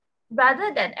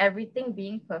rather than everything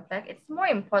being perfect, it's more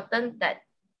important that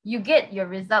you get your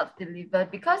results delivered,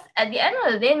 because at the end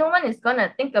of the day, no one is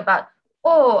gonna think about,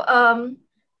 no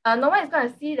one is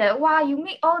gonna see that, wow, you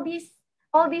make all these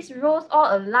rows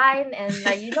all aligned and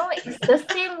like it's the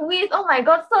same width. Oh my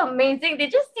god, so amazing. They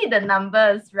just see the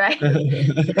numbers, right?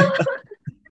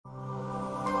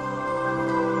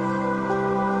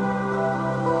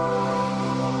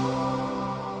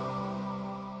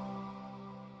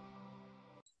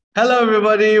 Hello,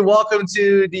 everybody. Welcome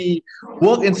to the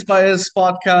Work Inspires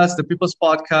podcast, the people's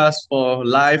podcast for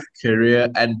life, career,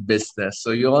 and business.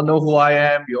 So, you all know who I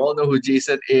am, you all know who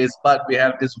Jason is, but we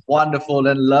have this wonderful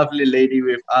and lovely lady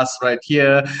with us right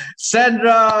here,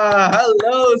 Sandra.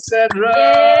 Hello, Sandra.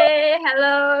 Yay,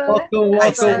 hello. Welcome, I'm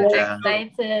Hi, so welcome, Sandra. welcome.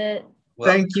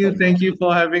 excited. Thank you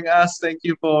for having us. Thank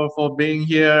you for being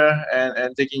here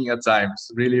and taking your time.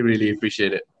 Really, really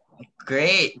appreciate it.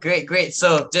 Great.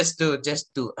 So just to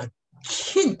a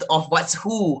hint of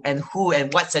who and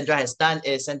what Sandra has done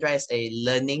is Sandra is a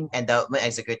learning and development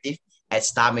executive at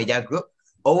Star Media Group,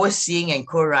 overseeing and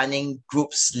co-running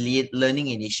groups lead learning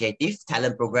initiative,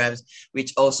 talent programs,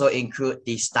 which also include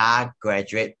the Star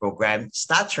Graduate Program,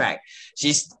 Star Track.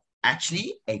 She's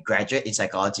actually a graduate in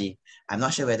psychology. I'm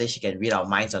not sure whether she can read our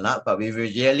minds or not, but we will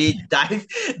really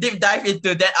deep dive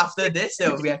into that after this.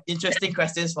 So we have interesting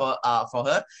questions for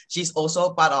her. She's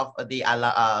also part of the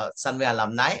Sunway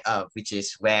alumni, which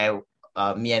is where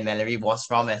me and Mallory was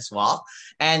from as well,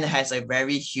 and has a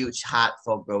very huge heart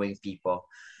for growing people.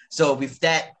 So with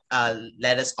that,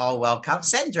 let us all welcome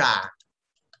Sandra.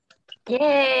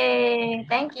 Yay!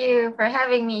 Thank you for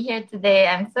having me here today.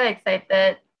 I'm so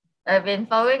excited. I've been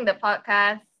following the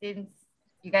podcast since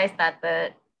you guys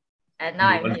started, and now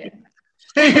I'm here.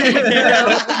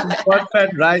 One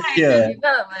fan right here.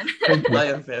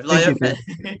 Development. Loyal fan.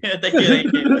 Thank you.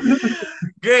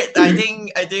 Great. I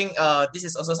think this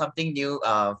is also something new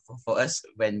for us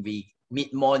when we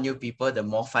meet more new people, the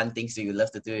more fun things you love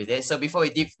to do with it. So before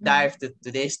we deep dive to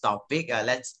today's topic,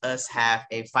 let's us have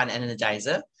a fun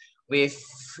energizer with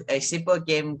a simple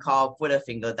game called Put a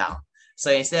Finger Down. So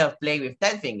instead of playing with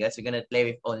 10 fingers, we're gonna play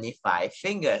with only 5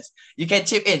 fingers. You can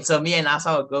chip in. So me and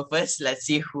Asa will go first. Let's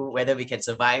see whether we can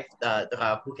survive.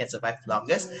 Who can survive the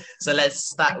longest. So let's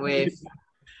start with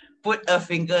put a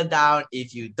finger down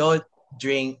if you don't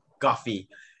drink coffee.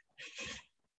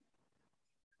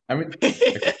 I mean,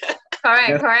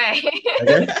 Correct.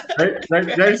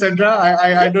 right, Sandra.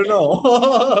 I don't know.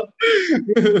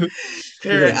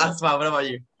 Correct. Asma, what about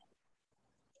you?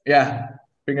 Yeah,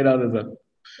 finger down as well.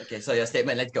 Okay, so your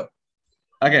statement. Let's go.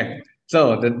 Okay,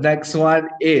 so the next one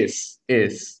is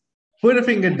put a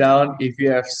finger down if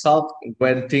you have sulked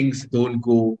when things don't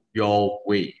go your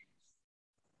way.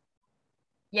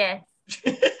 Yes,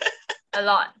 a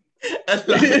lot.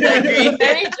 Agree.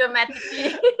 Very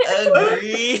dramatically.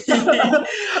 Agree.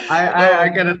 I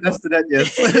can attest to that.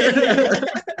 Yes.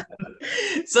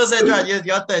 So Sandra,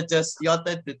 your turn. Just your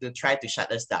turn to try to shut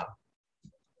us down.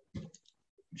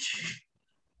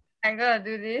 I'm gonna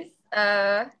do this.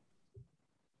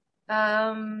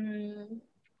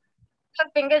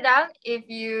 Put finger down if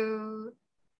you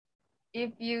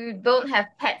don't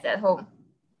have pets at home.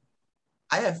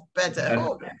 I have pets at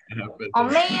home. Oh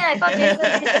man, I thought Jason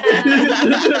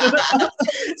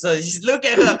did. So just look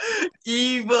at her,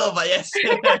 evil. But yes,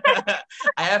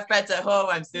 I have pets at home.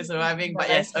 I'm still surviving. But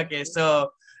yes, okay.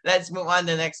 So let's move on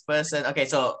to the next person. Okay,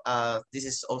 so this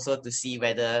is also to see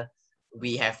whether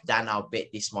we have done our bed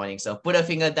this morning. So put a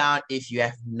finger down if you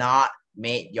have not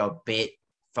made your bed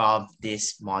from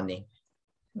this morning.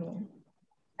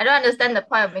 I don't understand the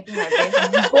point of making my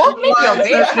bed. You both make your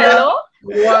bed. Hello?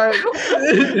 What?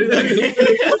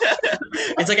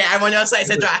 It's okay. I'm on your side,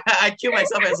 Sandra. I kill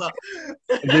myself as well.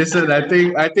 Jason, I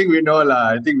think we know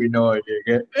lah. I think we know.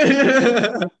 Okay.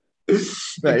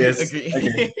 But yes.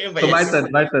 Okay. But So yes.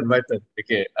 my turn.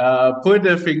 Okay. Put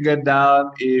the finger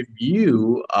down if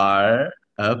you are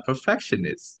a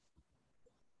perfectionist.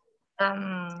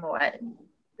 What?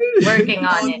 Working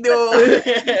on it. No.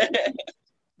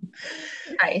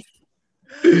 Nice.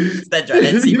 Sandra,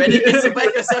 let's see. When you can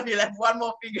survive yourself, you'll have one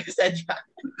more finger, Sandra.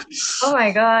 Oh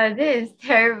my god, this is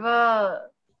terrible.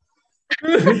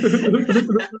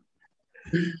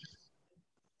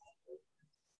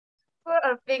 Put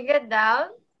a finger down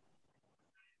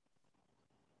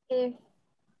if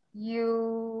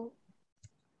you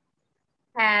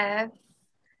have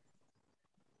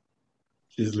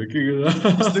She's looking around.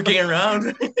 Just looking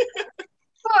around.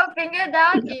 put a finger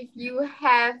down if you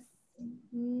have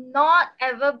not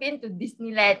ever been to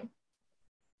Disneyland.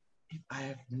 I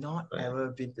have not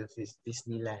ever been to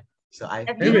Disneyland. So I've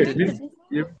Have been you to been to Disney-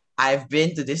 Disneyland? I've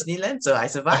been to Disneyland, so I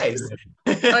survived.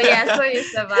 Oh yeah, so you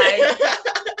survived.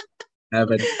 I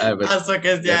haven't. Also,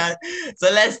 cause Yep. yeah. So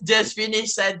let's just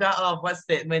finish Sandra off. What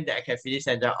statement that I can finish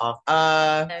Sandra off?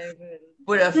 Very good.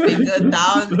 Put a finger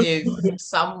down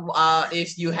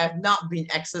if you have not been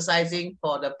exercising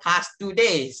for the past 2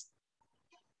 days.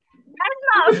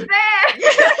 Not fair.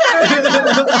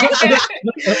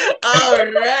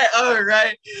 All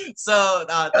right. So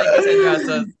thank you, Sandra.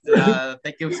 So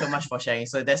thank you so much for sharing.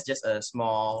 So that's just a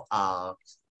small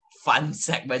fun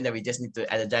segment that we just need to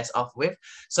energize off with.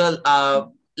 So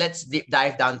let's deep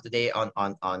dive down today on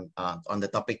the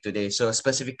topic today. So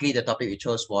specifically, the topic we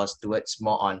chose was towards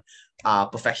more on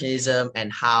perfectionism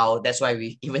and how that's why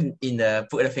we even in the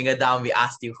put a finger down we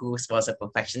asked you who was a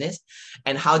perfectionist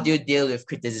and how do you deal with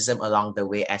criticism along the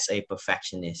way as a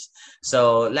perfectionist.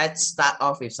 So let's start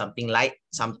off with something light,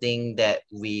 something that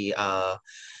we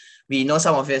know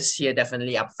some of us here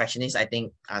definitely are perfectionists. I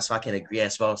think Aswa can agree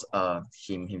as well.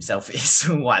 Himself is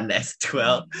one as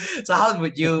well. So how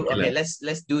would you? Okay,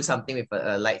 let's do something with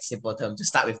a light, simple term to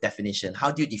start with definition.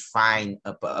 How do you define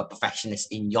a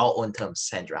perfectionist in your own terms,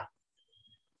 Sandra?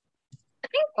 I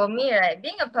think for me, right,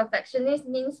 being a perfectionist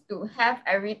means to have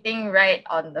everything right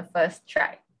on the first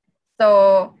try.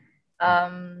 So,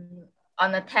 on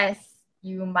a test,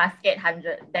 you must get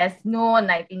 100. There's no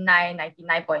 99,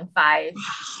 99.5.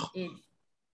 It's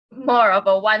more of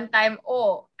a one-time,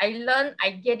 oh, I learned,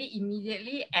 I get it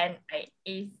immediately, and I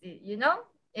ace it, you know?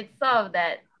 It's sort of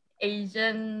that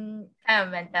Asian kind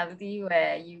of mentality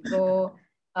where you go,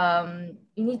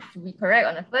 you need to be correct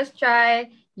on the first try,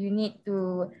 you need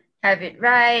to have it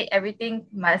right, everything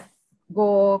must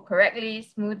go correctly,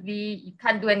 smoothly, you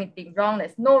can't do anything wrong,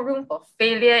 there's no room for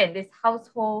failure in this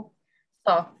household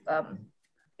sort of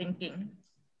thinking.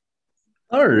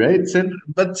 All right,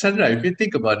 but Sandra, if you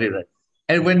think about it, right,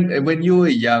 and when you were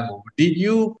young, did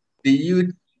you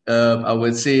I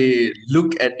would say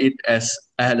look at it as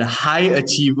a high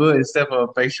achiever instead of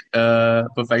a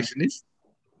perfectionist?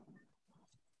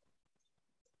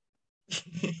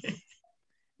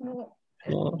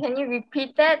 Oh. Can you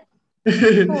repeat that?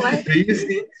 do What? you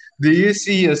see do you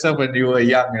see yourself when you were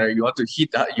young, right? You want to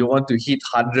hit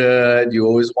 100, you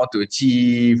always want to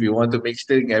achieve, you want to make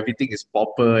sure everything is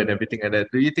proper and everything like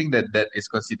that. Do you think that that is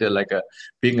considered like a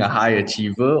being a high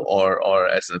achiever or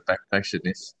as a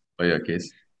perfectionist for your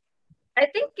case? I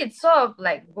think it's sort of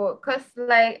like both, because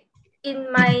like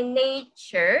in my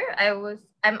nature,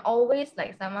 I'm always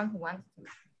like someone who wants to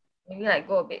maybe like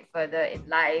go a bit further in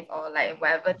life or like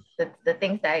whatever the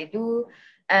things that I do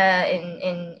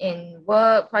in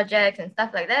work projects and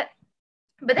stuff like that.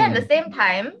 But then at the Mm. same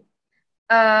time,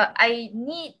 I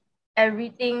need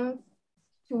everything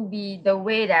to be the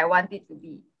way that I want it to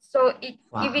be. So if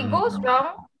it Wow. goes Mm.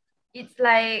 wrong, it's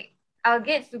like I'll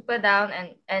get super down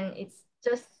and it's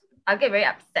just I'll get very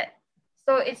upset.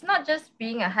 So it's not just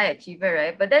being a high achiever,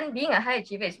 right? But then being a high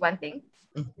achiever is one thing.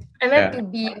 And then Yeah. to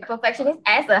be a perfectionist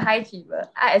as a high achiever,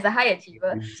 I is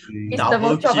see. the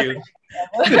Double most kill. traumatizing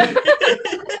ever.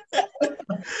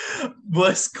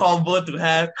 Worst combo to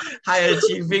have. High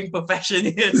achieving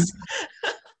perfectionist.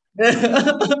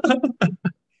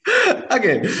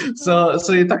 Okay, so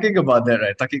you're talking about that,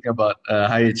 right? Talking about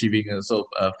high achieving and so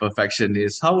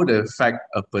perfectionist. How would it affect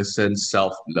a person's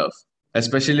self love,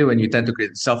 especially when you tend to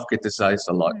self criticize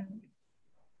a lot? Mm.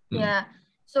 Yeah.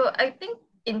 So I think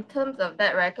in terms of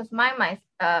that, right? Because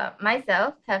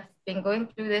myself have been going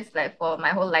through this like for my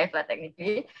whole life, like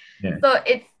technically. Yeah. So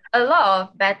it's a lot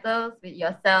of battles with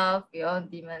yourself, your own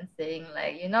demons, saying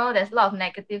like, there's a lot of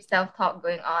negative self-talk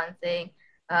going on, saying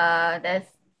there's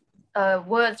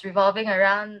words revolving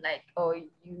around like, oh,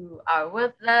 you are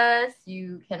worthless,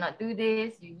 you cannot do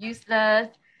this, you useless,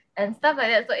 and stuff like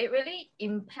that. So it really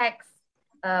impacts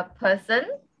a person,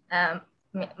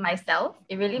 myself.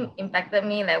 It really impacted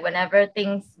me, like whenever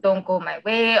things don't go my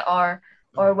way, or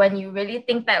when you really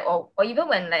think back, or even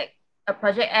when like a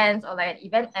project ends or like an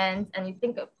event ends, and you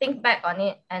think back on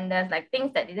it, and there's like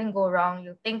things that didn't go wrong.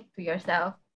 You think to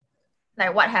yourself,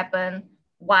 like what happened,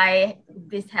 why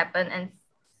this happened, and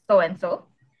so.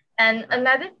 And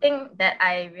another thing that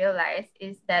I realized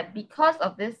is that because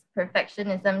of this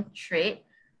perfectionism trait,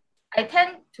 I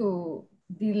tend to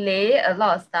delay a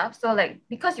lot of stuff. So like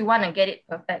because you want to get it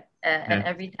perfect, and Yeah.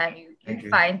 every time you Agree.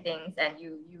 find things and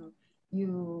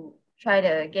you try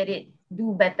to get it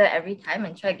do better every time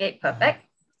and try to get it perfect.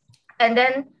 And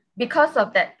then because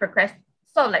of that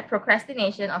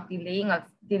procrastination of delaying of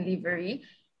delivery,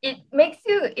 it makes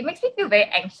me feel very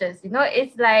anxious.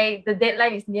 It's like the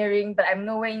deadline is nearing, but I'm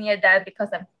nowhere near that because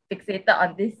I'm fixated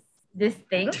on this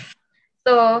thing.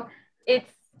 So it's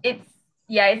it's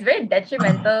yeah, it's very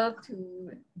detrimental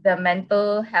to the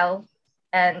mental health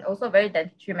and also very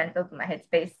detrimental to my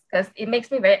headspace because it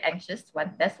makes me very anxious.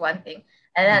 That's one thing.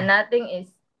 And then another thing is,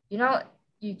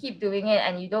 you keep doing it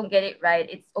and you don't get it right.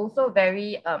 It's also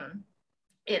very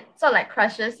it sort of like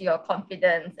crushes your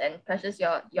confidence and crushes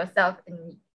yourself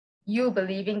in you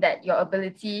believing that your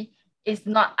ability is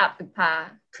not up to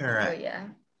par. So Correct. yeah.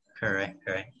 Correct.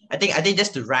 I think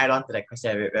just to write on to that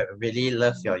question, I really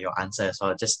love your answer.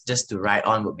 So just to write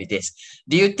on would be this.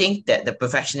 Do you think that the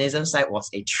perfectionism side was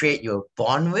a trait you were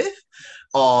born with?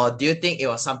 Or do you think it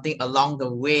was something along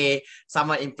the way,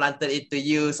 someone implanted it to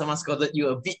you, someone scolded you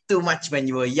a bit too much when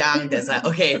you were young, that's like,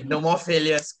 okay, no more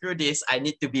failure, screw this, I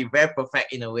need to be very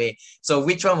perfect in a way. So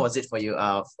which one was it for you,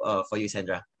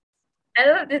 Sandra? I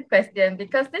love this question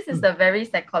because this is a very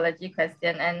psychology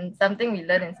question and something we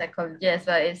learn in psychology as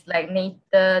well is like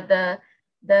the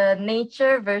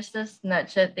nature versus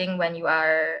nurture thing when you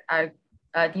are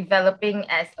developing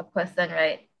as a person,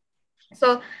 right?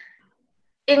 So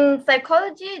in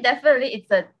psychology, definitely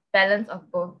it's a balance of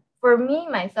both. For me,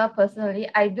 myself personally,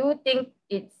 I do think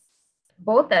it's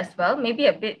both as well, maybe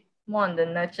a bit more on the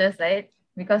nurture side,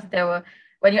 because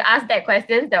when you ask that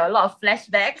question, there were a lot of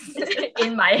flashbacks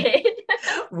in my head.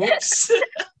 Whoops. So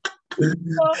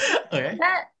Okay.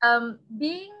 that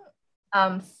being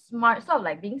smart, sort of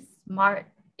like being smart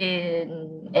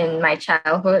in my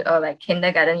childhood or like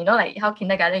kindergarten, like how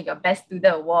kindergarten your best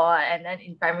student award, and then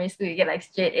in primary school you get like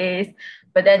straight A's,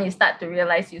 but then you start to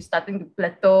realize you're starting to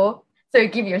plateau, so you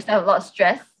give yourself a lot of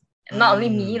stress. And not only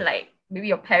me, like maybe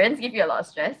your parents give you a lot of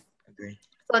stress. Agree.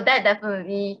 So that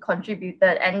definitely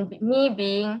contributed, and me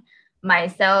being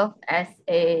myself as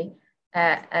an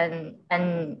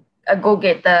a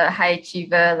go-getter, high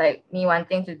achiever, like me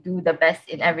wanting to do the best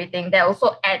in everything, that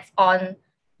also adds on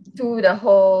to the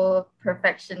whole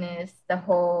perfectionist, the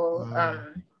whole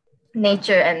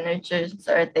nature and nurture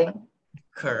sort of thing.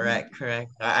 Correct.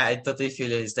 I totally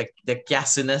feel it. It's the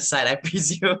gasiness side, I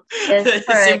presume. Yes, The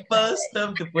correct. simplest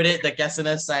term to put it, the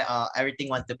gasiness side, everything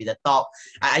wants to be the top.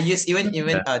 I use even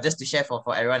just to share for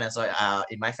everyone as well,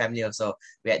 in my family also,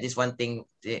 we had this one thing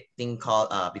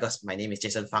called because my name is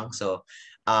Jason Fang, so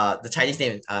the Chinese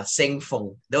name is Seng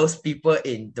Feng. Those people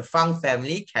in the Fang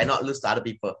family cannot lose to other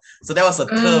people. So that was a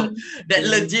term that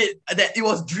that it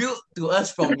was drilled to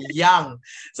us from young.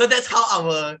 So that's how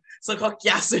our so-called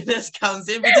kiasuness comes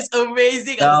in, which is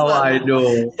amazing as Now well. I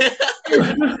know.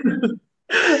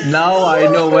 Now I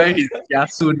know where his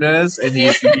yasunas and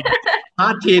his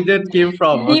hard-headed came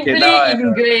from. Okay, now Deeply I know.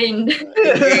 ingrained.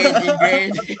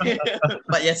 Ingrained.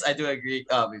 But yes, I do agree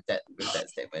with that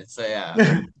statement. So yeah.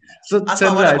 So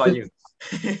Asma, what Sandra, about you?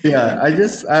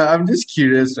 I'm just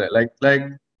curious, right? Like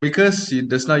because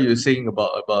just now you're saying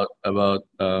about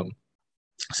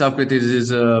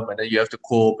self-criticism, and then you have to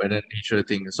cope, and then nature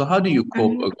things. So how do you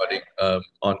cope Mhm. according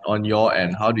on your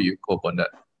end? How do you cope on that?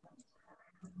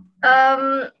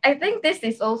 I think this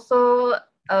is also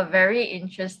a very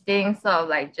interesting sort of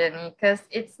like journey because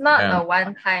it's not Yeah. a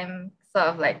one-time sort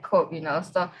of like cope,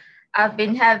 So I've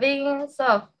been having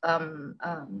sort of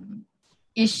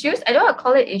issues. I don't want to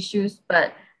call it issues,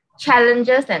 but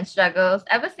challenges and struggles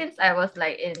ever since I was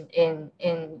like in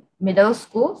middle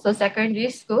school, so secondary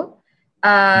school.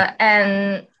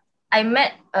 And I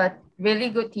met a really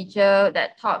good teacher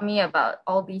that taught me about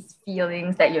all these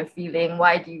feelings that you're feeling.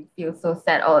 Why do you feel so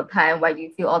sad all the time? Why do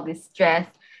you feel all this stress?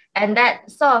 And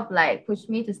that sort of like pushed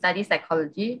me to study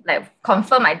psychology, like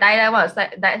confirm I want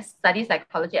to study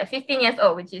psychology at 15 years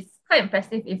old, which is quite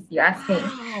impressive if you ask me.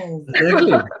 Wow.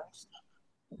 Exactly.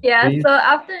 Yeah, Me- so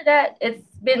after that, it's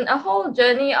been a whole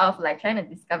journey of like trying to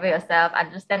discover yourself,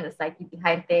 understand the psyche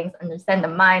behind things, understand the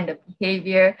mind, the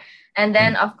behavior. And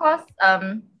then, of course,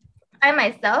 I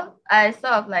myself, I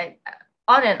sort of like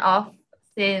on and off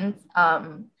since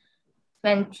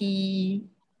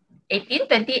 2018,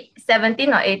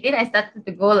 2017 or 18, I started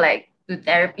to go like to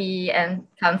therapy and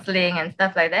counseling and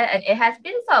stuff like that. And it has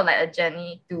been sort of like a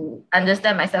journey to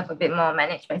understand myself a bit more,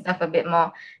 manage myself a bit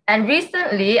more. And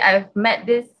recently, I've met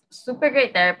this super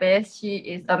great therapist. She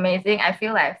is amazing. I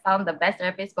feel like I found the best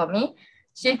therapist for me.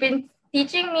 She's been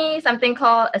teaching me something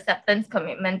called acceptance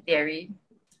commitment theory.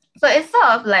 So it's sort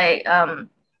of like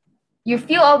you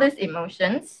feel all these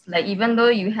emotions, like even though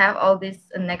you have all this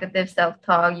negative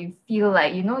self-talk, you feel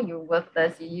like you're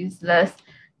worthless, you're useless.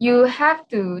 You have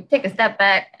to take a step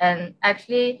back and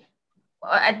actually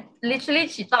literally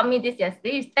she taught me this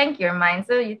yesterday, you thank your mind.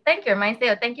 So you thank your mind, say,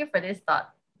 oh, thank you for this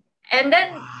thought. And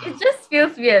then it just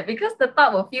feels weird because the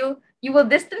thought will feel, you will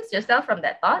distance yourself from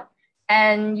that thought,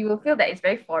 and you will feel that it's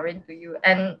very foreign to you.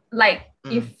 And like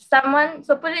if someone,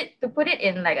 so put it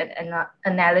in like an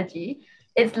analogy,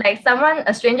 it's like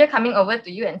a stranger coming over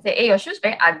to you and say, hey, your shoe's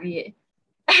very ugly.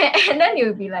 And then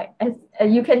you'll be like,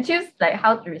 you can choose like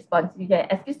how to respond. You can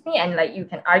excuse me, and like you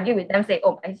can argue with them, say,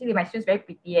 oh, actually my shoe's very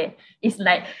pretty. It's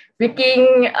like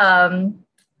freaking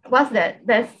what's that?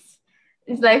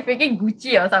 It's like freaking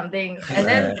Gucci or something. And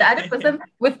then the other person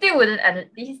he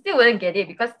still wouldn't get it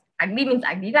because ugly means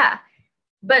ugly lah.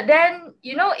 But then,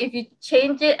 if you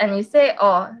change it and you say,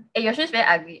 oh, hey, your shoe's very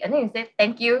ugly, and then you say,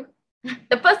 thank you,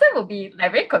 the person will be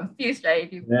like very confused, right?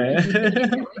 If you take it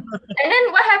that way. And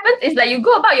then what happens is like you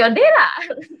go about your day lah.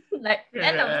 Like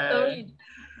end of story.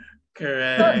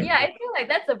 Correct. So yeah, I feel like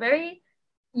that's a very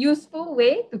useful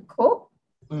way to cope.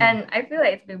 And I feel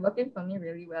like it's been working for me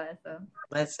really well as well.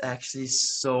 That's actually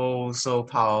so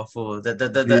powerful.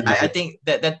 I think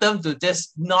that the term to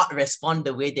just not respond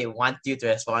the way they want you to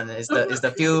respond is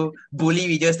the few bully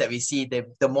videos that we see.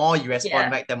 The more you respond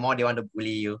back, the more they want to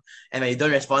bully you. And when you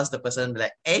don't respond, the person will be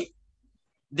like, hey,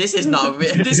 this is not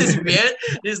weird. This is weird.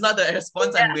 This is not the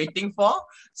response I'm waiting for.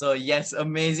 So yes,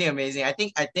 amazing. I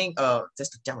think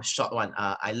just to jump a short one,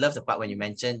 I love the part when you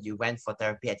mentioned you went for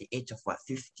therapy at the age of what,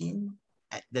 15?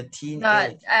 At the teen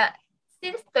age?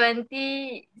 Since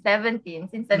 2017,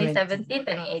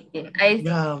 2018,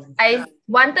 I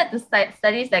wanted to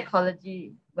study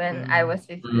psychology when I was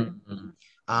 15.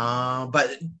 But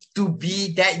to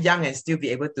be that young and still be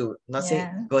able to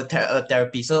go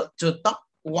therapy. So to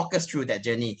walk us through that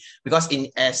journey, because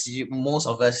most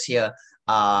of us here,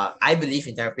 I believe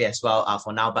in therapy as well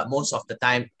for now, but most of the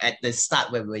time at the start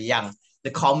when we're young, the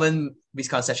common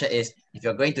misconception is if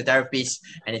you're going to therapists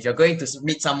and if you're going to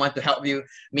meet someone to help you,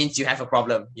 means you have a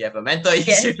problem, you have a mental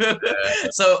issue.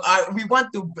 So we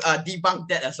want to debunk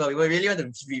that as well. We really want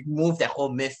to remove that whole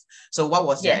myth. So what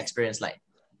was your experience like?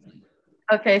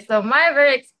 Okay, so my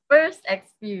very first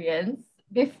experience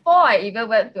before I even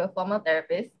went to a formal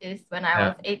therapist is when I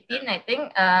was 18, I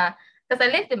think, because I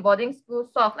lived in boarding school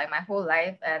sort of like my whole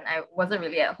life and I wasn't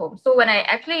really at home. So when I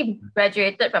actually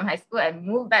graduated from high school and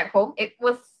moved back home, it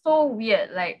was so weird.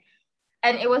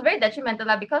 And it was very detrimental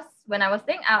because when I was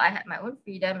staying out, I had my own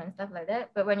freedom and stuff like that.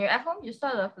 But when you're at home, you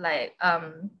sort of like,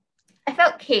 I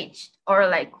felt caged or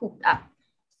like cooped up.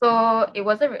 So it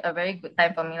wasn't a very good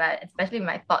time for me, like, especially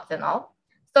my thoughts and all.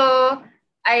 So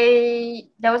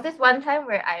there was this one time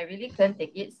where I really couldn't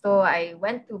take it. So I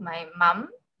went to my mom.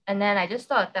 And then I just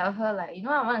thought tell her like,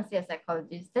 I want to see a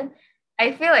psychologist. Then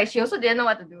I feel like she also didn't know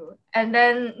what to do. And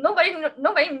then nobody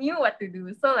knew what to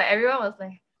do. So like everyone was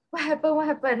like, what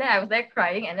happened? And then I was there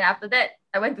crying. And then after that,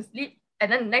 I went to sleep.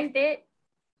 And then the next day,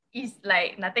 it's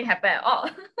like nothing happened at all.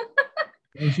 So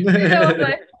it was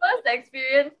my first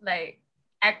experience, like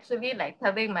actually like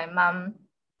telling my mom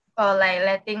or like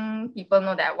letting people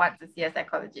know that I want to see a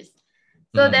psychologist.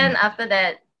 So then after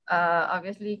that,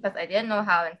 obviously, because I didn't know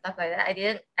how and stuff like that, I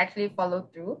didn't actually follow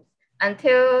through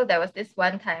until there was this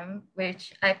one time,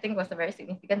 which I think was a very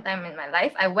significant time in my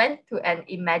life. I went to an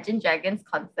Imagine Dragons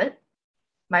concert,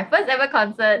 my first ever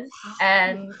concert,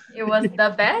 and it was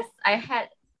the best. I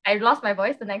lost my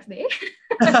voice the next day.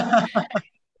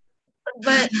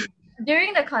 But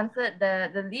during the concert,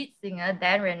 the lead singer,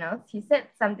 Dan Reynolds, he said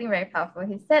something very powerful.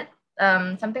 He said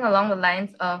something along the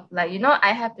lines of like,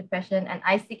 I have depression and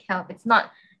I seek help. It's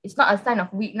not a sign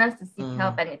of weakness to seek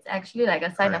help, and it's actually like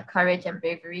a sign of courage and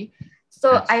bravery.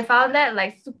 So I found that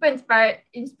like super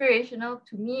inspirational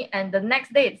to me. And the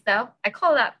next day itself, I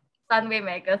called up Sunway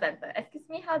Medical Center. Excuse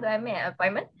me, how do I make an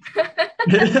appointment?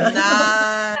 Nice.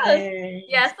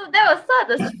 Yeah, so that was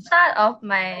sort of the start of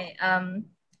my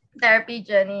therapy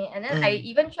journey. And then I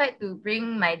even tried to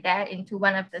bring my dad into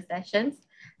one of the sessions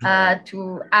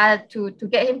to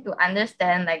get him to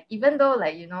understand, like, even though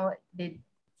like,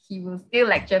 he will still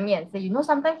lecture me and say,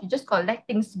 sometimes you just gotta let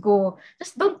things go.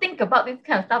 Just don't think about this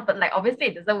kind of stuff. But like, obviously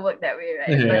it doesn't work that way, right?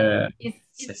 Yeah. But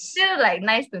it's still like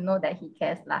nice to know that he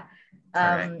cares lah.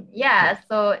 Yeah.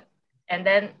 So, and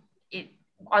then it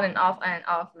on and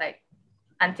off, like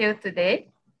until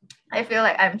today, I feel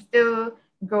like I'm still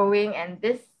growing. And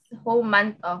this whole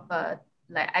month of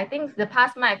like, I think the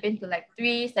past month I've been to like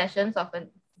 3 sessions of a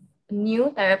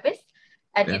new therapist.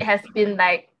 And it has been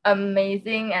like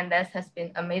amazing, and there has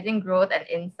been amazing growth and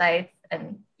insights.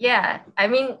 And yeah, I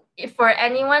mean, if for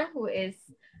anyone who is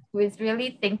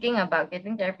really thinking about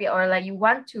getting therapy, or like you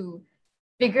want to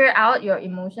figure out your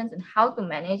emotions and how to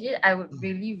manage it, I would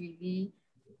really, really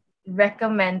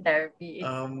recommend therapy.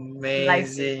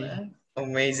 Amazing.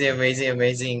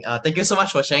 Thank you so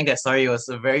much for sharing that story. It was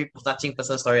a very touching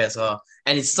personal story as well.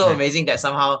 And it's so amazing that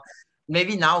somehow,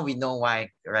 maybe now we know why,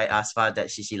 right, Asfa, that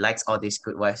she likes all these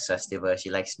Good Vibes Festival. She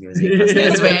likes music.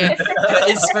 That's where her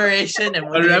inspiration and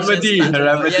motivation her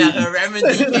remedy her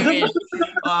remedy came in.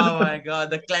 Oh my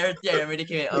God, the clarity and remedy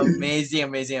came in. Amazing,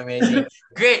 amazing, amazing.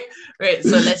 Great, great.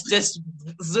 So let's just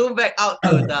zoom back out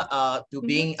to the to Mhm.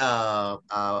 being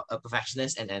a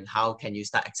perfectionist, and how can you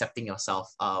start accepting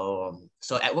yourself.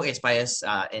 So at Work Inspires,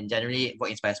 and generally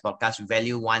Work Inspires podcast, we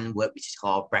value one word which is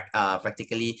called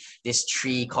practically these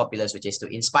three core pillars, which is to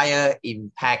inspire,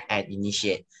 impact, and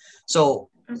initiate. So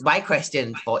my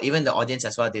question for even the audience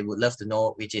as well, they would love to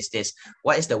know, which is this: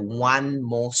 what is the one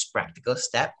most practical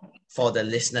step for the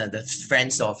listener, the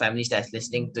friends or families that's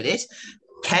listening to this,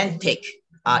 can take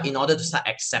in order to start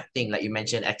accepting, like you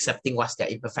mentioned, accepting what their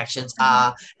imperfections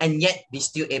are, and yet be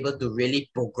still able to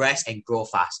really progress and grow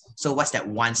fast? So what's that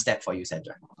one step for you,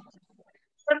 Sandra?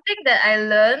 Something that I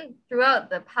learned throughout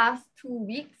the past 2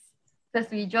 weeks,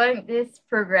 because we joined this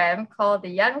program called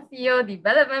the Young CEO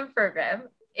Development Program,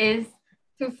 is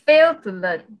to fail to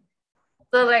learn.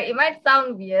 So like it might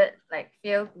sound weird, like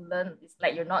fail to learn, it's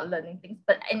like you're not learning things,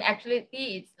 but in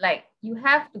actuality, it's like you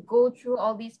have to go through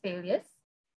all these failures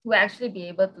to actually be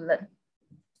able to learn.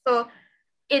 So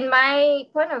in my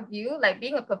point of view, like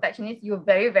being a perfectionist, you're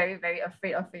very, very, very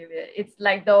afraid of failure. It's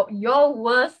like your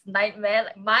worst nightmare,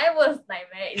 like my worst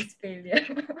nightmare is failure.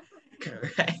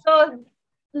 Correct. So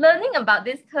learning about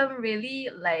this term really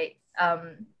like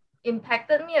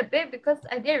impacted me a bit because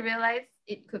I didn't realize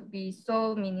it could be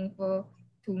so meaningful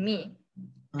to me,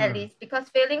 at least because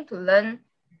failing to learn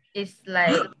is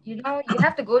like, you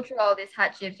have to go through all these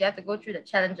hardships, you have to go through the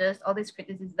challenges, all this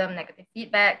criticism, negative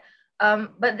feedback.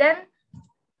 But then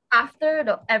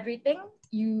after everything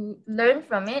you learn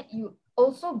from it, you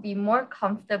also be more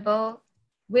comfortable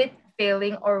with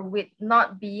failing or with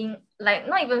not being like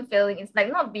not even failing. It's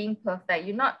like not being perfect.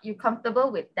 You're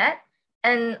comfortable with that.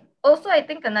 And also, I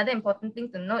think another important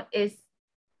thing to note is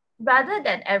rather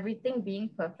than everything being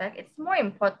perfect, it's more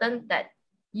important that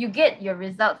you get your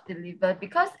results delivered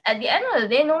because at the end of the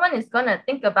day, no one is gonna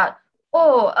think about,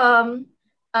 oh,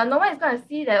 no one is gonna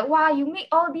see that, wow, you make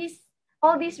all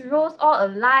these rows all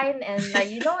align and like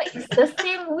it's the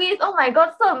same width. Oh my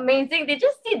god, so amazing. They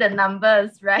just see the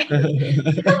numbers, right? So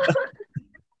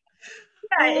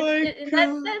yeah, Oh my in that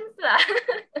God. sense lah.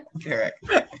 Correct.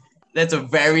 That's a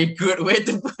very good way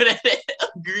to put it.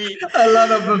 Agree. A lot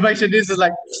of perfectionists is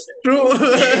like true.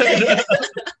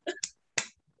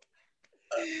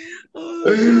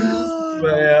 Oh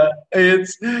But God. yeah,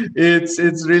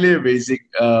 it's really amazing.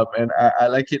 And I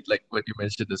like it like what you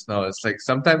mentioned just now. It's like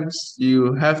sometimes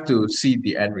you have to see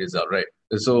the end result, right?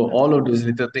 So all of those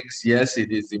little things, yes,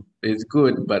 it's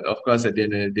good, but of course at the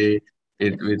end of the day,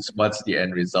 it's what's the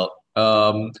end result.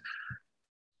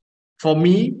 For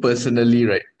me personally,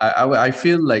 right, I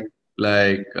feel like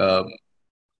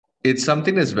it's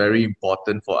something that's very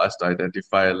important for us to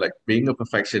identify. Like being a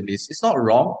perfectionist, it's not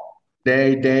wrong.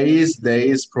 There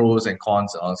is pros and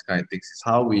cons and all those kind of things. It's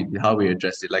how we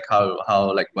address it, like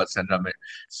how like what Sandra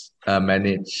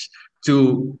managed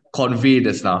to convey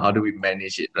this now. How do we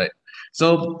manage it, right?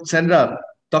 So Sandra,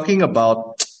 talking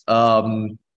about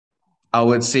I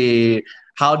would say,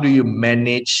 how do you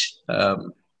manage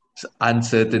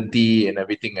uncertainty and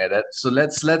everything like that? So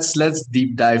let's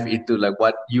deep dive into like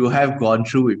what you have gone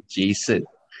through with Jason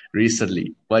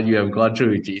recently. What you have gone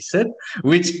through with Jason,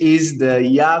 which is the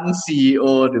Young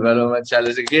CEO Development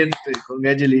Challenge. Again,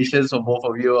 congratulations for both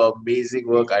of you. Amazing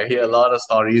work. I hear a lot of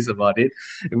stories about it.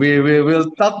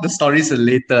 We'll talk the stories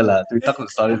later, lah. We talk the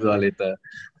stories about later.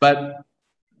 But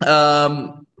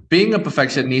being a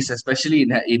perfectionist, especially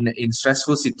in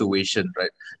stressful situation,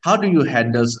 right? How do you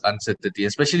handle uncertainty,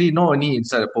 especially not only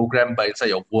inside a program but inside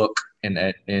your work and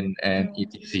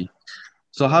etc.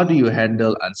 So how do you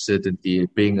handle uncertainty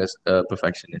being a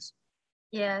perfectionist?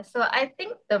 Yeah, so I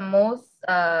think the most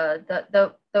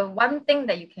the one thing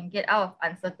that you can get out of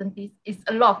uncertainties is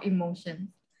a lot of emotions.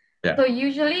 Yeah. So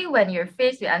usually when you're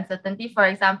faced with uncertainty, for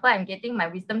example, I'm getting my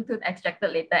wisdom tooth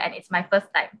extracted later and it's my first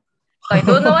time. So I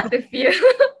don't know what to feel.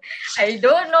 I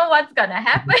don't know what's gonna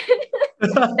happen.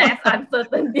 That's I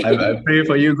uncertainty. pray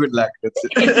for you. Good luck. That's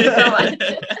Thank you so it. much.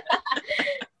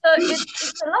 So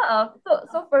it's a lot of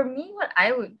so for me what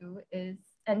I would do is,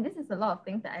 and this is a lot of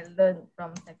things that I learned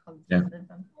from psychology Yeah. and learned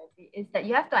from therapy, is that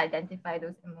you have to identify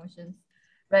those emotions,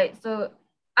 right? So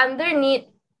underneath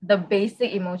the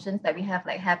basic emotions that we have,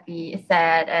 like happy,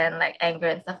 sad, and like anger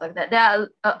and stuff like that, there are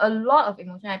a lot of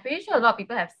emotion. I'm pretty sure a lot of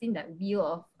people have seen that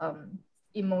wheel of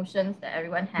emotions that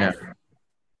everyone Yeah. has.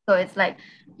 So it's like,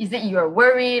 is it you're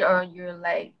worried or you're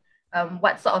like,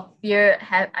 what sort of fear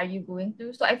are you going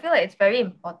through? So I feel like it's very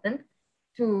important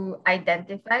to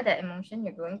identify that emotion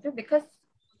you're going through because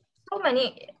so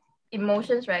many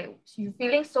emotions, right? You're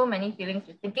feeling so many feelings,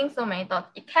 you're thinking so many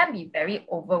thoughts, it can be very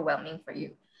overwhelming for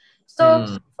you. So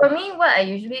Mm, for me, what I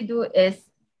usually do is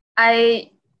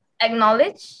I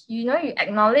acknowledge, you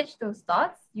acknowledge those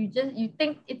thoughts. You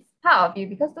think it's part of you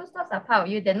because those thoughts are part of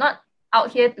you. They're not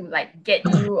out here to like get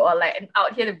you or like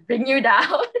out here to bring you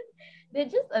down. They're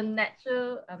just a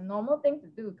natural, normal thing to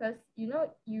do because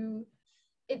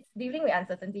it's dealing with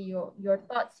uncertainty. Your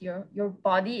thoughts, your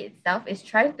body itself is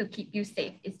trying to keep you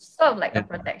safe. It's sort of like a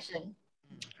protection.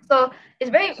 So it's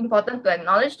very important to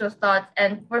acknowledge those thoughts.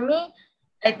 And for me,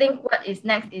 I think what is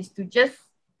next is to just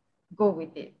go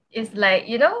with it. It's like,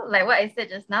 like what I said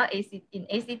just now, in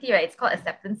ACT, right? It's called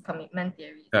acceptance commitment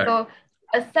theory. Correct. So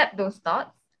accept those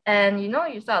thoughts and, you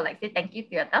sort of like say thank you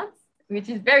to your thoughts, which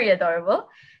is very adorable.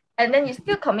 And then you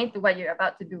still commit to what you're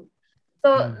about to do.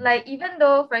 So like, even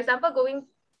though, for example, going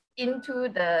into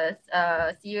the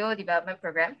CEO development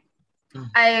program,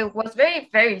 I was very,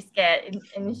 very scared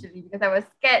initially because I was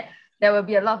scared there will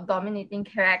be a lot of dominating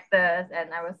characters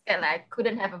and I was scared like I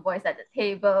couldn't have a voice at the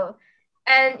table.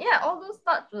 And yeah, all those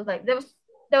thoughts was like there was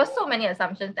so many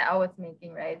assumptions that I was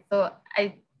making, right? So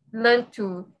I learned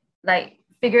to like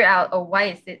figure out, oh, why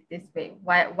is it this way?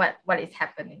 What is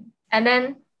happening? And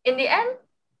then in the end,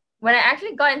 when I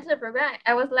actually got into the program,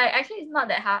 I was like, actually it's not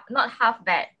half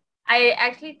bad. I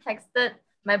actually texted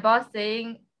my boss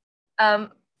saying,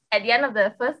 um, at the end of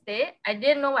the first day, I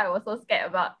didn't know what I was so scared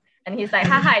about. And he's like,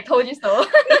 haha, I told you so.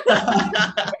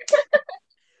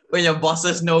 When your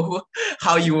bosses know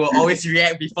how you will always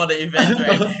react before the event,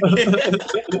 right?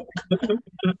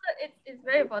 It's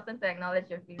very important to acknowledge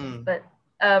your feelings, but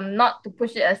not to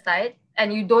push it aside.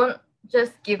 And you don't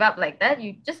just give up like that.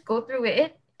 You just go through with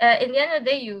it. In the end of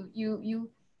the day, you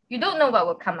don't know what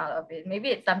will come out of it. Maybe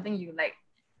it's something you like.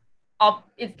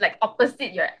 It's like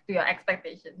opposite your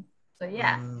expectations. So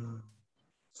yeah.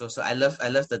 So I love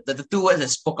the two words that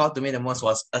spoke out to me the most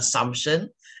was assumption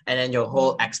and then your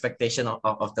whole expectation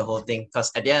of the whole thing.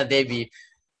 Because at the end of the day,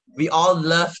 we all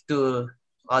love to,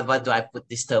 or what do I put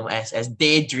this term as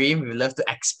daydream. We love to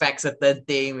expect certain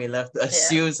thing, we love to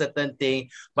assume certain thing,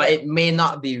 but it may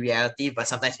not be reality, but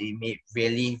sometimes it may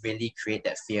really, really create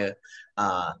that fear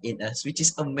in us, which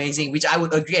is amazing, which I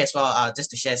would agree as well.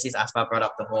 Just to share, since Aspa brought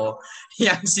up the whole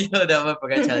young CEO development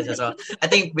program challenge as well. I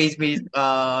think me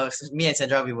and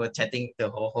Sandra, we were chatting the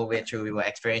whole way through. We were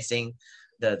experiencing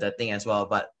the thing as well.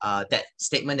 But that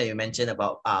statement that you mentioned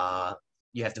about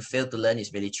you have to fail to learn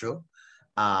is really true.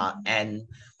 And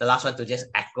the last one to just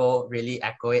really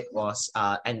echo it was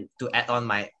and to add on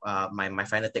my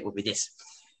final take would be this.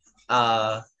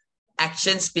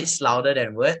 Action speaks louder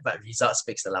than word, but result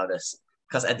speaks the loudest.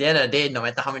 Because at the end of the day, no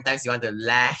matter how many times you want to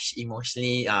lash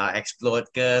emotionally, explode,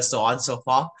 so on and so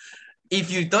forth,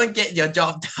 if you don't get your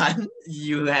job done,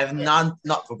 you have not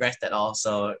progressed at all.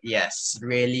 So yes,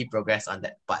 really progress on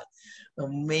that part.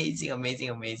 Amazing.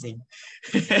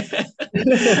 Yes,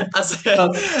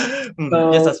 Aspa.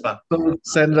 So,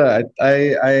 Sandra,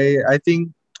 I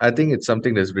think it's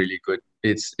something that's really good.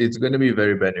 It's going to be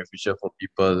very beneficial for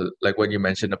people, like when you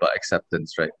mentioned about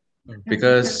acceptance, right?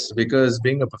 Because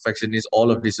being a perfectionist, all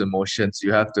of these emotions,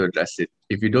 you have to address it.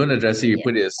 If you don't address it, you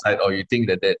put it aside, or you think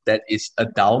that is a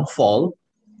downfall,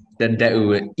 then that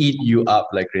will eat you up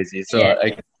like crazy. So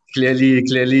I clearly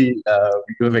you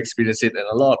have experienced it, and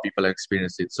a lot of people have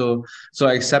experienced it. So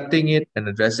accepting it and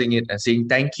addressing it and saying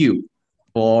thank you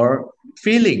for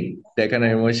feeling that kind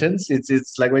of emotions.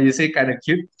 It's like when you say kind of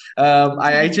cute.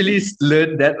 I actually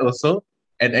learned that also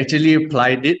and actually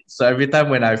applied it. So every time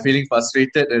when I'm feeling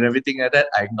frustrated and everything like that,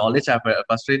 I acknowledge I'm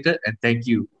frustrated and thank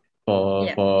you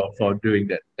for doing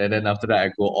that. And then after that, I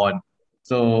go on.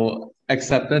 So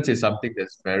acceptance is something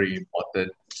that's very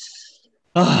important.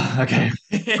 Ah, okay,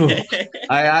 cool.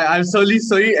 I'm slowly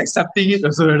accepting it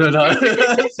also.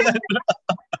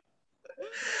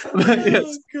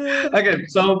 Yes. Okay,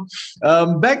 so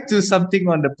back to something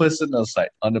on the personal side.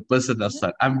 On the personal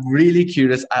side, I'm really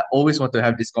curious. I always want to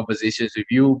have these conversations with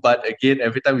you, but again,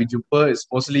 every time we jump,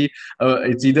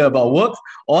 it's either about work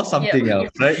or something else,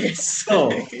 right? Yes.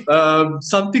 So,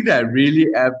 something that I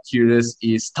really am curious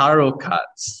is tarot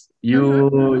cards.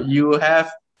 You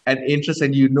have an interest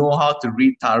and you know how to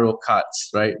read tarot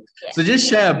cards, right? So just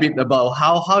share a bit about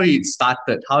how it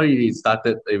started. How it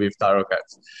started with tarot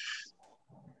cards.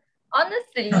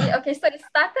 Honestly, okay, so it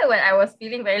started when I was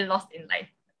feeling very lost in life.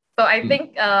 So I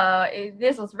think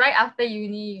this was right after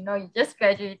uni, you just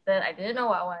graduated. I didn't know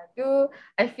what I want to do.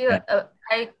 I feel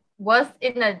I was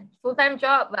in a full-time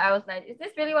job, but I was like, is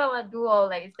this really what I want to do? Or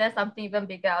like, is there something even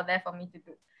bigger out there for me to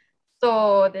do?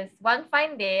 So this one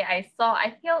fine day, I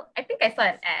think I saw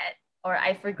an ad, or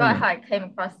I forgot how I came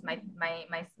across my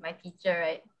teacher,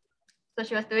 right? So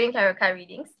she was doing tarot card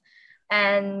readings.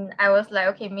 And I was like,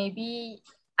 okay, maybe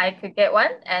I could get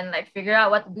one and like figure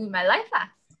out what to do in my life.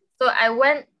 So I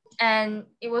went And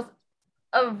it was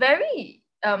a very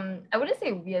I wouldn't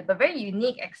say weird, but very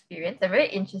unique experience and very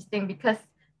interesting because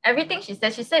everything she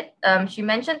said she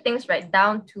mentioned things right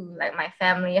down to like my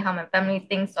family, how my family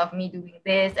thinks of me doing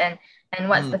this, and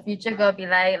what's the future gonna be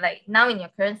like now in your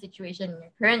current situation, in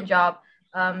your current job,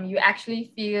 you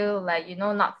actually feel like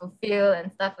not fulfilled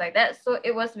and stuff like that. So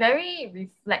it was very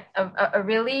a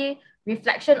really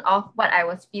reflection of what I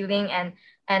was feeling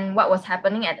and what was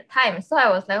happening at the time. So I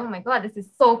was like, oh my god, this is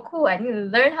so cool. I need to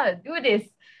learn how to do this.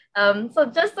 So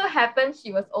just so happened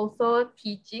she was also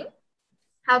teaching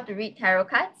how to read tarot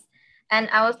cards. And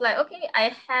I was like, okay,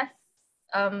 I have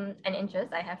an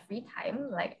interest, I have free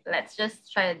time. Like, let's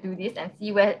just try to do this and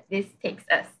see where this takes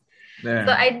us. Yeah.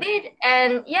 So I did,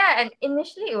 and yeah, and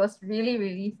initially it was really,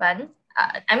 really fun.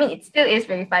 I mean, it still is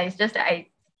very fun. It's just that I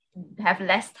have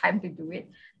less time to do it,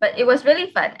 but it was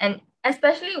really fun. And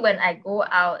especially when I go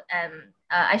out and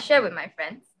I share with my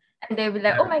friends, and they'll be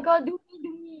like, "Oh my god, do me,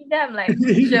 do me." Then I'm like,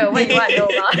 "Sure, what you want to know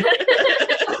about?"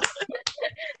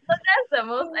 So that's the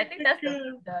most. I think that's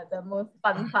the most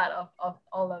fun part of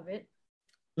all of it.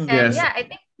 And Yes. yeah, I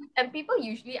think and people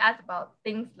usually ask about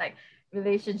things like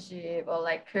relationship or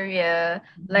like career.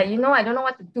 Like, I don't know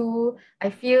what to do. I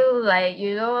feel like,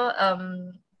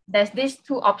 there's these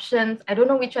two options. I don't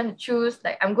know which one to choose.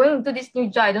 Like I'm going into this new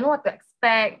job. I don't know what to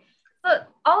expect. So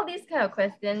all these kind of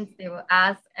questions they will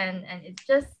ask, and it's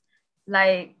just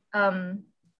like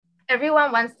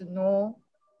everyone wants to know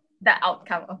the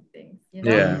outcome of things.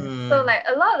 Yeah. So like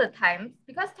a lot of the times,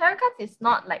 because tarot cards is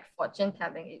not like fortune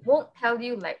telling, it won't tell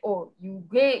you like, oh, you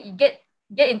get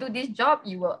into this job,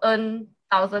 you will earn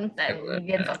thousands and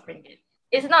millions of ringgit.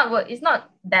 It's not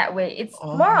that way. It's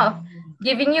more of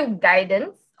giving you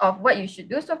guidance of what you should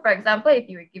do. So for example, if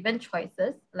you were given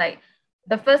choices, like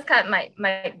the first card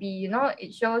might be,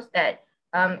 it shows that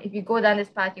if you go down this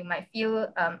path, you might feel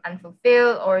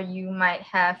unfulfilled, or you might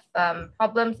have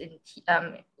problems in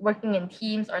working in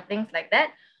teams or things like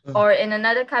that. Or in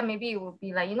another card, maybe it will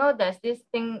be like, there's this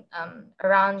thing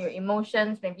around your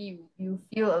emotions. Maybe you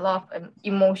feel a lot of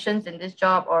emotions in this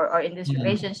job or in this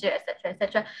relationship, etc.,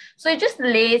 etc. So it just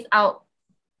lays out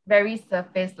very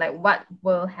surface like what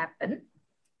will happen,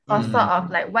 or sort of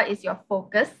like what is your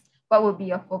focus, what will be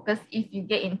your focus if you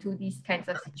get into these kinds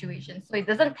of situations. So it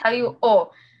doesn't tell you,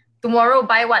 oh, tomorrow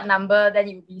buy what number, then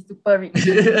you'll be super rich.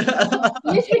 Usually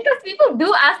because people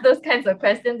do ask those kinds of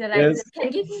questions. They're like, Yes. can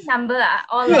give me number,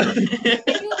 or like,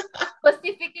 can you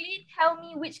specifically tell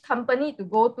me which company to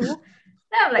go to?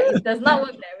 Then I'm like, it does not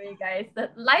work that way, guys. The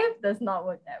life does not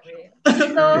work that way.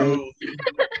 So,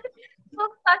 so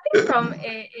starting from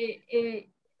a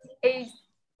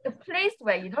a place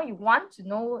where you want to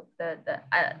know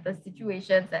the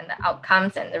situations and the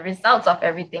outcomes and the results of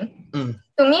everything.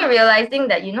 To me, realizing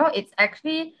that it's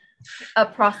actually a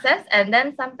process, and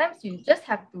then sometimes you just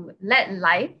have to let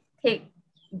life take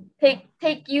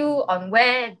you on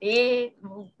where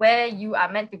you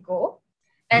are meant to go,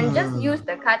 and just use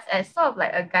the cards as sort of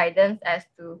like a guidance as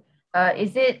to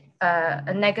is it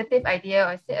a negative idea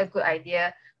or is it a good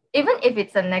idea. Even if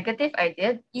it's a negative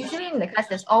idea, usually in the cards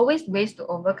there's always ways to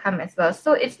overcome as well.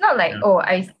 So it's not like, oh,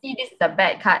 I see this is a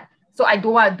bad card, so I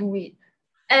don't want to do it.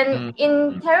 And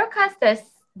in tarot cards,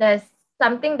 there's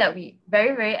something that we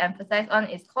very, very emphasize on,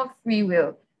 is called free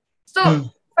will. So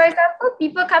for example,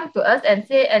 people come to us and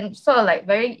say, and sort of like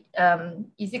very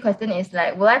easy question is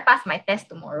like, will I pass my test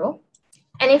tomorrow?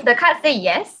 And if the card say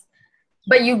yes,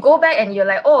 but you go back and you're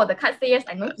like, oh, the card say yes,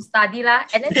 I need to study lah.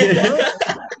 And then tomorrow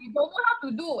you don't know how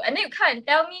to do. And then you come and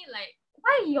tell me like,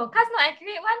 why your card's not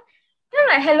accurate one? Then I'm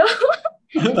like, hello.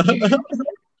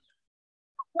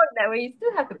 Work that way. You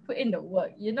still have to put in the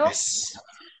work. Yes.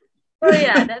 So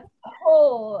yeah, that's the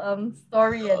whole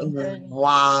story and journey.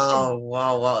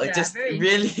 Wow. It's Yeah, just very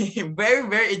really very,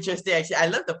 very interesting actually. I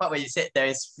love the part where you said there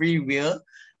is free will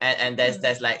and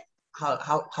there's like how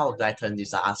do I turn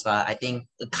this Aswa? I think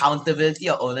accountability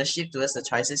or ownership towards the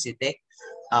choices you take.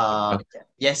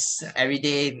 Yes, every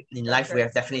day in life we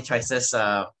have definitely choices.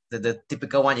 The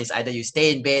typical one is either you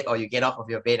stay in bed or you get off of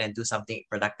your bed and do something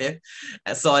productive,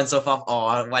 and so on and so forth.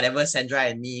 Or whatever Sandra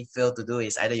and me fail to do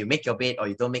is either you make your bed or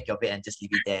you don't make your bed and just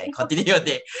leave it there and continue your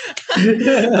day.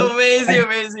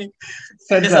 Amazing.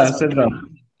 Sandra.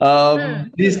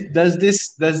 Does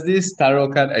this tarot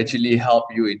card actually help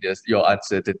you in your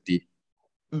uncertainty?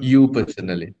 You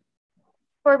personally.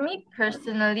 For me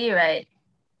personally, right,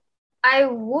 I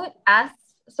would ask.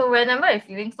 So whenever I'm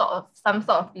feeling some sort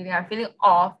of feeling, I'm feeling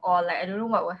off, or like I don't know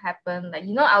what will happen. Like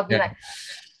I'll be like,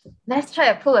 let's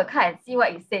try to pull a card and see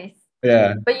what it says.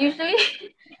 Yeah. But usually,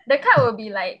 the card will be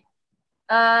like,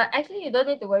 actually you don't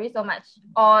need to worry so much.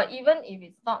 Or even if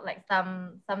it's not like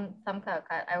some kind of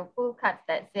card, I will pull cards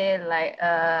that say like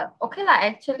okay lah,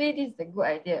 actually this is a good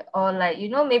idea. Or like,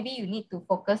 maybe you need to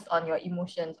focus on your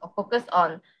emotions or focus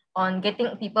on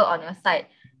getting people on your side.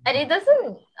 And it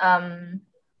doesn't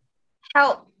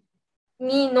help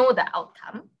me know the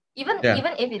outcome. Even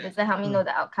if it doesn't help me know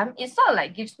the outcome, it sort of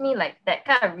like gives me like that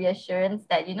kind of reassurance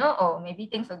that, oh, maybe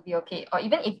things will be okay. Or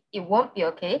even if it won't be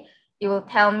okay, it will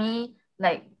tell me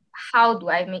like, how do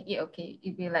I make it okay?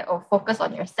 It'll be like, oh, focus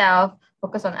on yourself,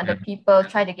 focus on other people,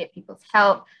 try to get people's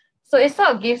help. So it sort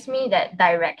of gives me that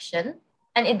direction.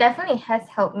 And it definitely has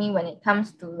helped me when it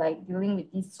comes to like dealing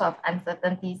with these sort of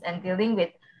uncertainties and dealing with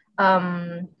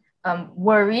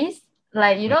worries.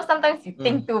 Like, sometimes you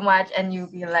think too much and you'll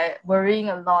be like worrying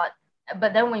a lot.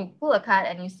 But then when you pull a card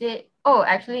and you say, oh,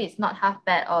 actually it's not half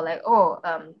bad, or like, oh,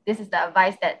 this is the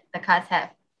advice that the cards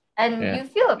have. And you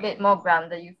feel a bit more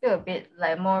grounded, you feel a bit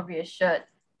like more reassured,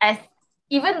 as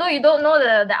even though you don't know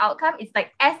the outcome, it's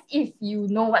like as if you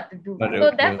know what to do.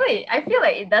 So definitely I feel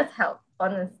like it does help,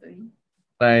 honestly.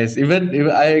 Nice.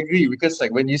 Even I agree, because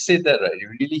like when you said that, right, it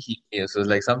really hit me. So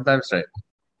like sometimes, right,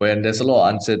 when there's a lot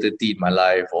of uncertainty in my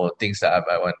life or things that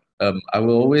I want, I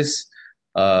will always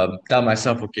tell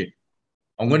myself, okay,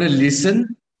 I'm gonna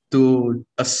listen to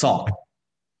a song,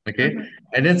 okay,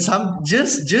 and then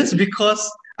just because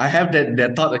I have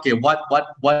that thought, okay, what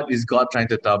is God trying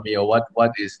to tell me, or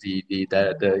what is the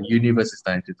universe is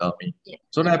trying to tell me.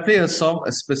 So when I play a song,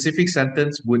 a specific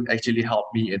sentence would actually help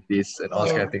me in this and all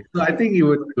kind of things. So I think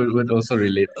you would also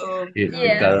relate it with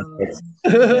Tara.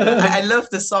 I love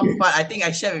the song part. I think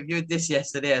I shared with you this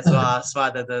yesterday as well. As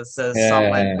far the song,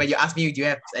 when you asked me, do you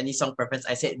have any song preference?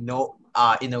 I said no.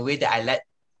 In a way that I let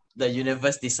the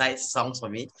universe decide songs for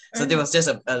me. So there was just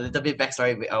a little bit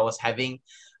backstory. I was having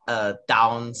a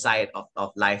downside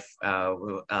of life.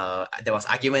 There was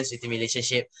arguments within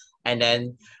relationship, and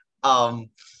then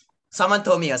someone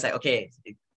told me, I was like, okay,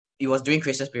 it was during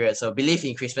Christmas period, so believe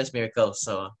in Christmas miracles.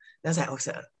 So I was like,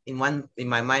 okay, in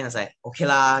my mind, I was like, okay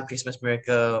lah, Christmas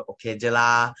miracle, okay je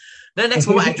lah. Then the next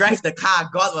moment I drive the car,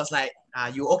 God was like,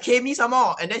 you okay me some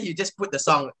more? And then you just put the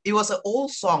song. It was an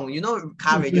old song.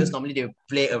 Car radios normally they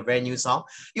play a very new song.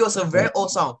 It was a very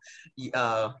old song.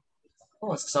 What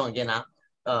was the song again?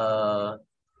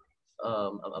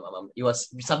 It was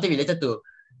something related to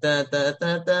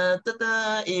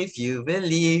if you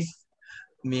believe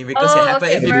miracles can happen.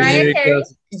 If you believe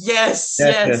miracles. Yes.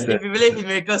 If you believe in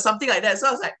miracles, something like that. So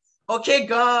I was like, okay,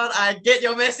 God, I get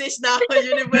your message now,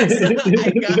 universe. I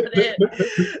got it.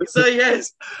 So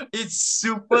yes, it's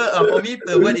super. For me,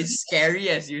 the word is scary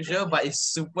as usual, but it's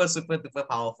super, super, super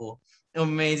powerful.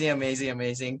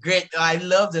 Amazing. Great. I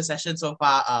love the session so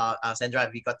far. Sandra,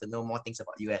 we got to know more things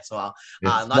about you as well.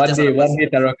 Yes. One day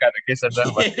tarot card, okay, Sandra?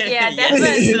 Yeah,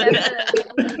 definitely.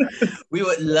 We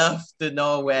would love to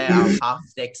know where our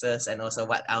path takes us, and also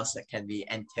what else that can be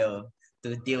entailed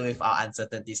to deal with our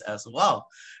uncertainties as well.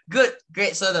 Good,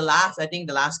 great. So the last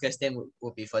question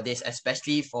would be for this,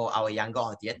 especially for our younger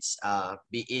audience,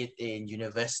 be it in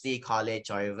university, college,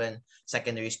 or even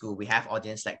secondary school. We have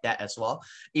audience like that as well.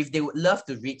 If they would love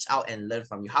to reach out and learn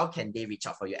from you, how can they reach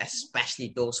out for you?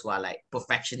 Especially those who are like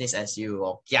perfectionists as you,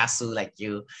 or kiasu like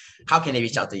you. How can they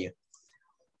reach out to you?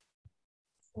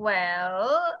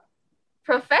 Well,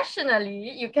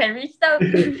 professionally, you can reach out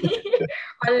to me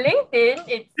on LinkedIn.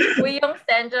 It's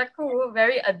Sandra Khoo,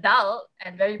 very adult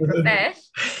and very profesh.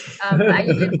 I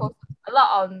usually post a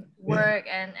lot on work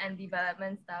and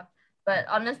development stuff. But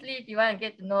honestly, if you want to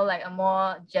get to know like a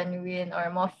more genuine or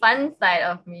a more fun side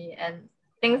of me and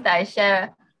things that I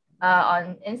share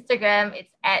on Instagram,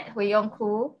 it's at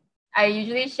Khoo. I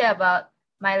usually share about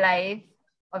my life.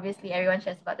 Obviously, everyone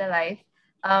shares about their life.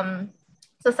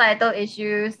 Societal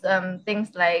issues,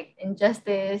 things like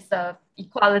injustice,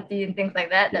 equality, and things like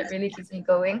that really keeps me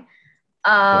going.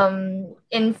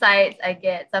 Insights I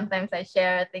get. Sometimes I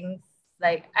share things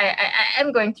like I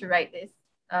am going to write this,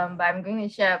 but I'm going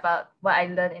to share about what I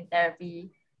learned in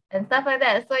therapy and stuff like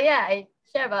that. So yeah, I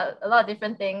share about a lot of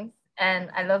different things,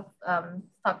 and I love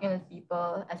talking with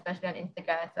people, especially on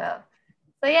Instagram as well.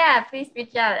 So yeah, please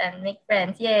reach out and make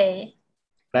friends. Yay!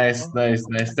 Nice.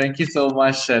 Thank you so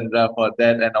much, Sandra, for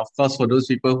that. And of course, for those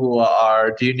people who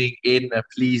are tuning in,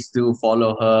 please do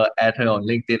follow her, add her on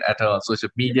LinkedIn, add her on social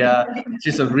media.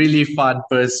 She's a really fun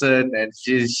person, and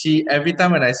she every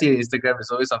time when I see her Instagram, it's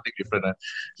always something different.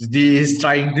 She's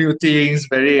trying new things,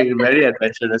 very very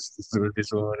adventurous.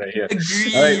 This woman right here.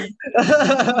 Agree. All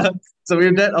right. So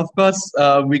with that, of course,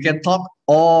 we can talk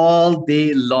all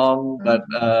day long,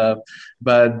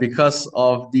 but because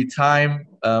of the time,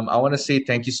 I want to say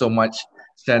thank you so much,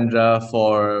 Sandra,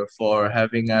 for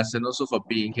having us and also for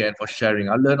being here and for sharing.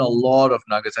 I learned a lot of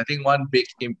nuggets. I think one big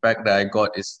impact that I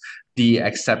got is the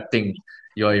accepting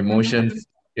your Mm-hmm. emotions.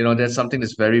 That's something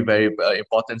that's very, very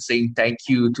important. Saying thank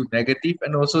you to negative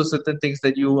and also certain things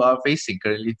that you are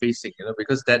currently facing.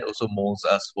 Because that also molds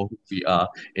us for who we are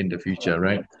in the future,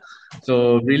 right?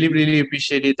 So really, really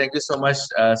appreciate it. Thank you so much,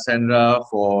 Sandra,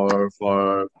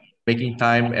 for making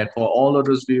time, and for all of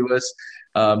those viewers.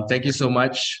 Thank you so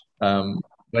much.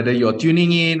 Whether you're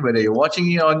tuning in, whether you're watching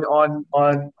it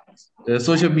on the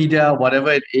social media,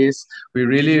 whatever it is, we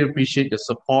really appreciate your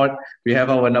support. We have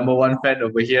our number one fan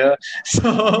over here.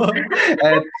 So,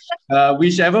 and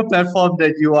whichever platform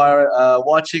that you are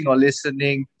watching or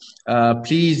listening,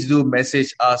 please do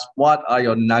message us. What are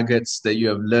your nuggets that you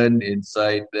have learned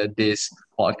inside this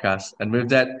podcast? And with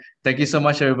that, thank you so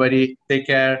much, everybody. Take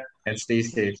care and stay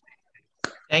safe.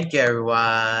 Thank you,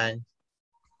 everyone.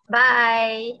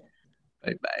 Bye.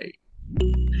 Bye bye.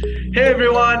 Hey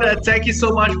everyone, thank you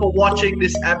so much for watching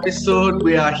this episode.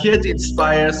 We are here to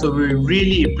inspire, so we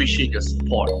really appreciate your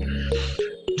support.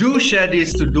 Do share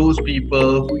this to those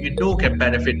people who you know can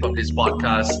benefit from this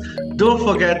podcast. Don't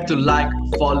forget to like,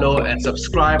 follow, and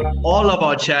subscribe all of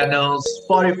our channels: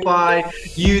 Spotify,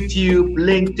 YouTube,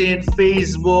 LinkedIn,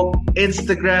 Facebook,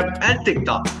 Instagram, and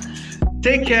TikTok.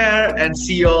 Take care and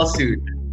see you all soon.